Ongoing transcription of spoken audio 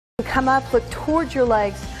Come up, look towards your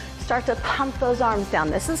legs, start to pump those arms down.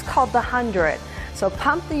 This is called the 100. So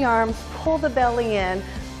pump the arms, pull the belly in.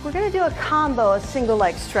 We're gonna do a combo, a single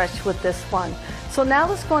leg stretch with this one. So now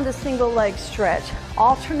let's go into single leg stretch,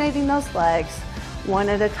 alternating those legs one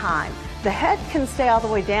at a time. The head can stay all the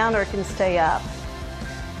way down or it can stay up.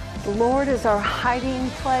 The Lord is our hiding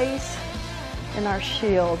place and our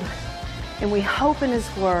shield, and we hope in His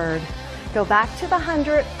Word. Go back to the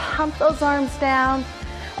 100, pump those arms down.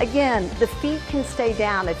 Again, the feet can stay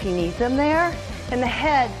down if you need them there, and the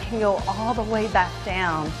head can go all the way back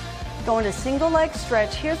down. Go into single leg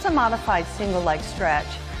stretch. Here's a modified single leg stretch.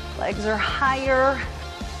 Legs are higher.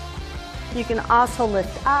 You can also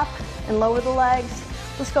lift up and lower the legs.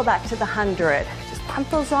 Let's go back to the 100. Just pump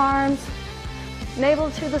those arms, navel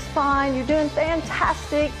to the spine. You're doing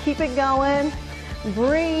fantastic. Keep it going.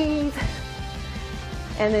 Breathe.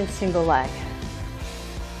 And then single leg.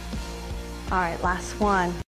 All right, last one.